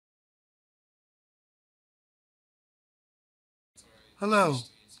Hello.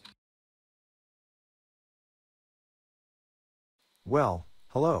 Well,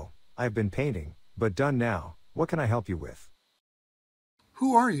 hello. I've been painting, but done now. What can I help you with?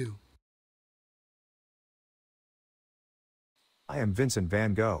 Who are you? I am Vincent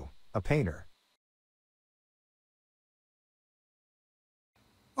van Gogh, a painter.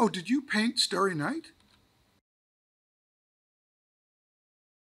 Oh, did you paint Starry Night?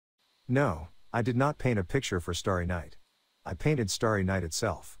 No, I did not paint a picture for Starry Night. I painted Starry Night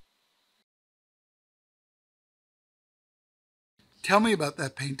itself. Tell me about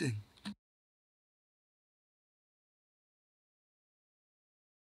that painting.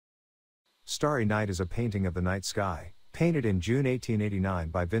 Starry Night is a painting of the night sky, painted in June 1889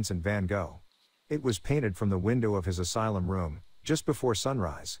 by Vincent van Gogh. It was painted from the window of his asylum room, just before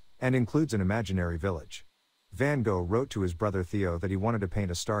sunrise, and includes an imaginary village. Van Gogh wrote to his brother Theo that he wanted to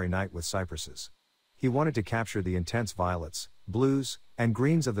paint a starry night with cypresses. He wanted to capture the intense violets, blues, and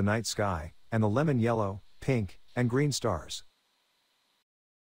greens of the night sky, and the lemon yellow, pink, and green stars.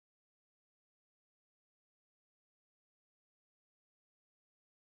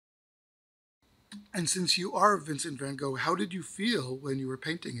 And since you are Vincent van Gogh, how did you feel when you were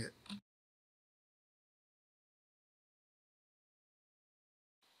painting it?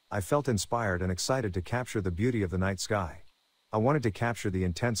 I felt inspired and excited to capture the beauty of the night sky. I wanted to capture the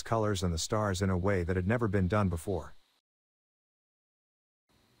intense colors and the stars in a way that had never been done before.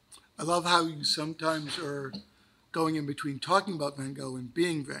 I love how you sometimes are going in between talking about Van Gogh and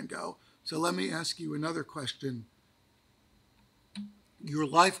being Van Gogh. So let me ask you another question. Your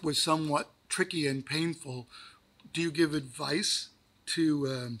life was somewhat tricky and painful. Do you give advice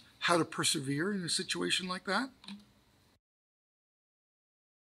to how to persevere in a situation like that?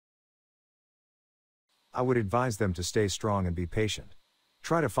 I would advise them to stay strong and be patient.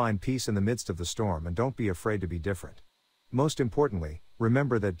 Try to find peace in the midst of the storm and don't be afraid to be different. Most importantly,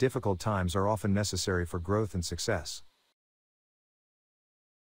 remember that difficult times are often necessary for growth and success.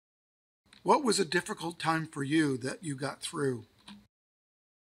 What was a difficult time for you that you got through?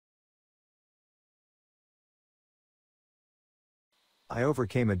 I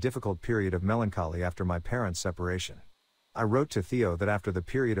overcame a difficult period of melancholy after my parents' separation. I wrote to Theo that after the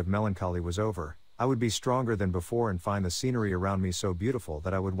period of melancholy was over, I would be stronger than before and find the scenery around me so beautiful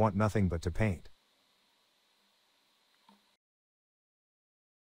that I would want nothing but to paint.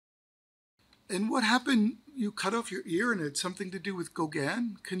 And what happened? You cut off your ear and it had something to do with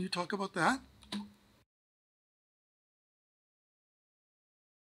Gauguin. Can you talk about that?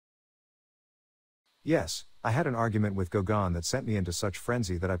 Yes, I had an argument with Gogh that sent me into such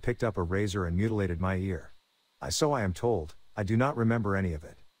frenzy that I picked up a razor and mutilated my ear. So I am told, I do not remember any of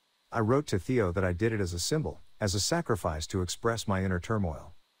it. I wrote to Theo that I did it as a symbol, as a sacrifice to express my inner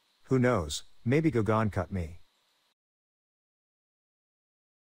turmoil. Who knows, maybe Gogh cut me.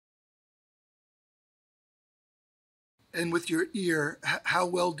 And with your ear, how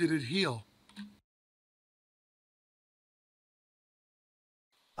well did it heal?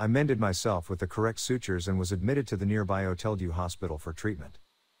 I mended myself with the correct sutures and was admitted to the nearby Hotel Dieu hospital for treatment.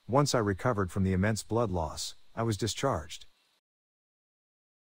 Once I recovered from the immense blood loss, I was discharged.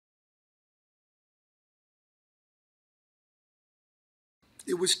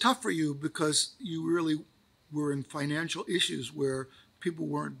 It was tough for you because you really were in financial issues where people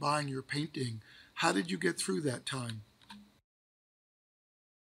weren't buying your painting. How did you get through that time?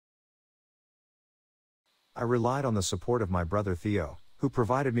 I relied on the support of my brother Theo, who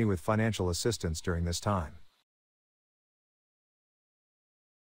provided me with financial assistance during this time.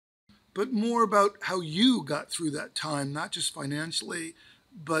 But more about how you got through that time, not just financially,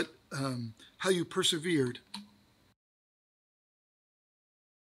 but how you persevered.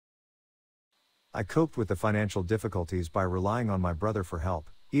 I coped with the financial difficulties by relying on my brother for help,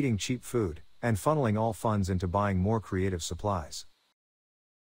 eating cheap food, and funneling all funds into buying more creative supplies.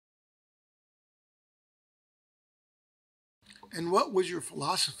 And what was your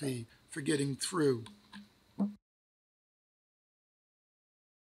philosophy for getting through?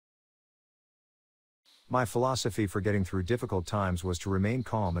 My philosophy for getting through difficult times was to remain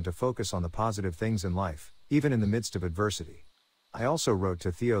calm and to focus on the positive things in life, even in the midst of adversity. I also wrote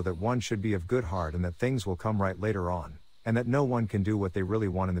to Theo that one should be of good heart and that things will come right later on, and that no one can do what they really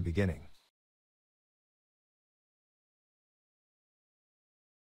want in the beginning.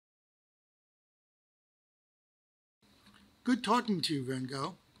 Good talking to you, Van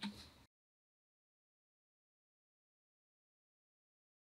Gogh.